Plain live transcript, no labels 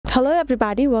Hello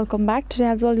everybody, welcome back. Today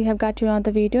as well we have got you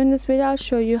another video. In this video I'll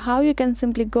show you how you can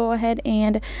simply go ahead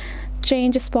and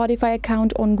change a Spotify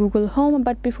account on Google Home.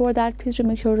 But before that, please do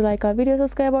make sure to like our video,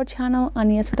 subscribe our channel,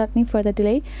 and yes, without any further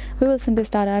delay we will simply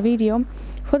start our video.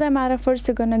 For that matter, first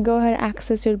you're gonna go ahead and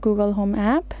access your Google Home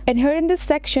app, and here in this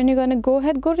section you're gonna go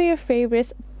to your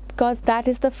favorites, because that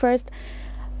is the first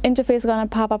interface gonna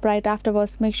pop up right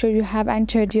afterwards. Make sure you have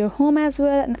entered your home as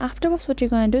well, and afterwards what you're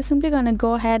gonna do is simply gonna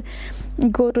go ahead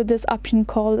and go to this option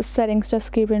called settings,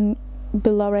 just keep in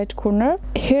below right corner.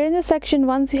 Here in this section,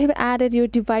 once you have added your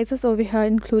devices over here,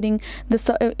 including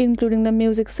the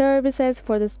music services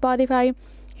for the Spotify,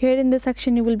 here in this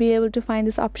section you will be able to find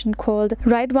this option called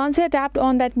once you tapped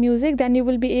on that music, then you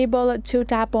will be able to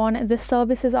tap on the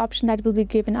services option that will be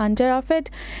given under of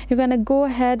it. You're gonna go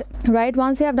ahead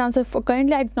once you have done so.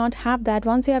 Currently I do not have that.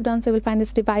 Once you have done so, you will find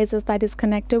this devices that is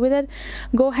connected with it.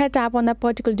 Go ahead, tap on that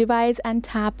particular device and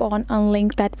tap on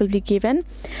unlink. That will be given.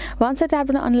 Once I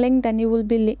tap on unlink, then you will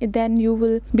be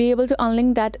able to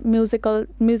unlink that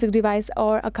music device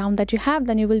or account that you have.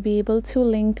 Then you will be able to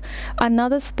link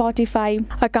another Spotify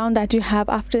account that you have.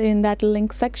 After in that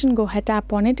link section, go ahead,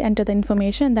 tap on it, enter the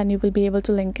information, and then you will be able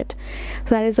to link it.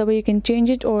 So that is the way you can change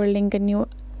it or link a new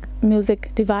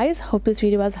music device. Hope this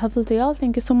video was helpful to y'all.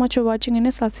 Thank you so much for watching, and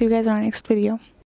I'll see you guys in our next video.